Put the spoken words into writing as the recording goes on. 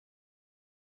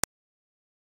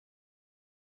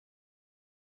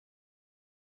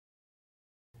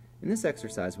In this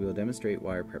exercise, we will demonstrate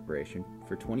wire preparation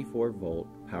for 24-volt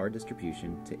power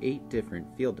distribution to 8 different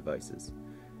field devices.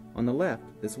 On the left,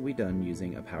 this will be done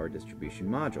using a power distribution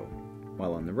module,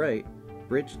 while on the right,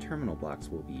 bridge terminal blocks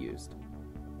will be used.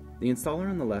 The installer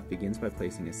on the left begins by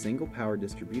placing a single power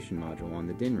distribution module on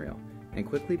the DIN rail and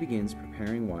quickly begins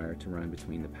preparing wire to run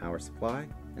between the power supply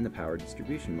and the power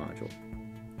distribution module.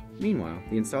 Meanwhile,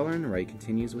 the installer on the right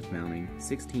continues with mounting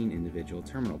 16 individual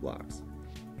terminal blocks,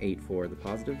 8 for the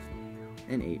positive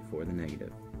and 8 for the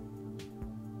negative.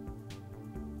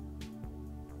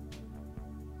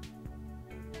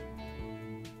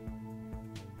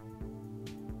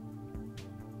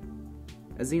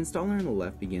 As the installer on the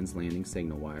left begins landing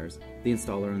signal wires, the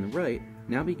installer on the right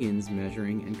now begins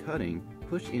measuring and cutting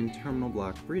push-in terminal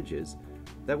block bridges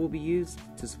that will be used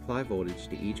to supply voltage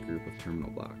to each group of terminal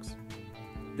blocks.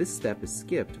 This step is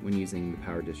skipped when using the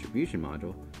power distribution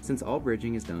module, since all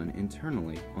bridging is done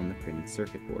internally on the printed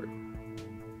circuit board.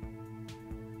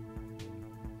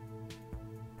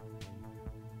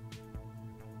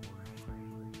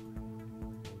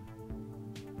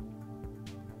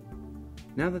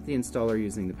 Now that the installer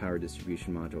using the power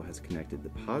distribution module has connected the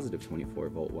positive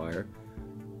 24-volt wire,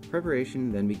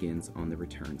 preparation then begins on the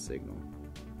return signal.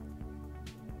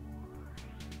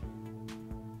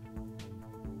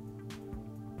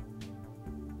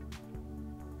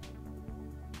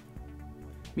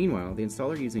 Meanwhile, the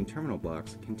installer using terminal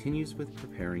blocks continues with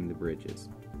preparing the bridges.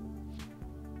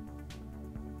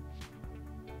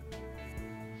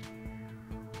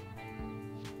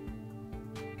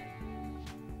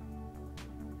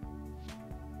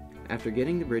 After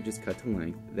getting the bridges cut to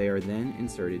length, they are then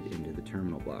inserted into the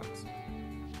terminal blocks.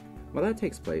 While that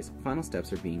takes place, final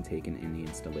steps are being taken in the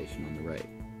installation on the right.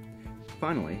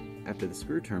 Finally, after the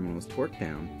screw terminal is torqued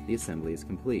down, the assembly is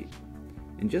complete.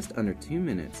 In just under 2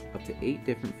 minutes, up to 8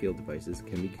 different field devices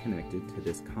can be connected to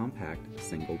this compact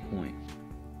single point.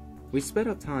 We sped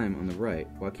up time on the right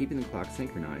while keeping the clock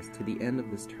synchronized to the end of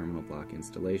this terminal block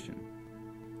installation.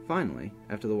 Finally,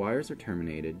 after the wires are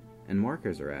terminated and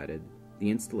markers are added, the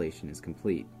installation is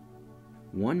complete.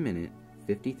 1 minute,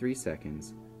 53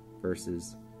 seconds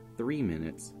versus 3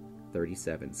 minutes,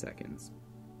 37 seconds.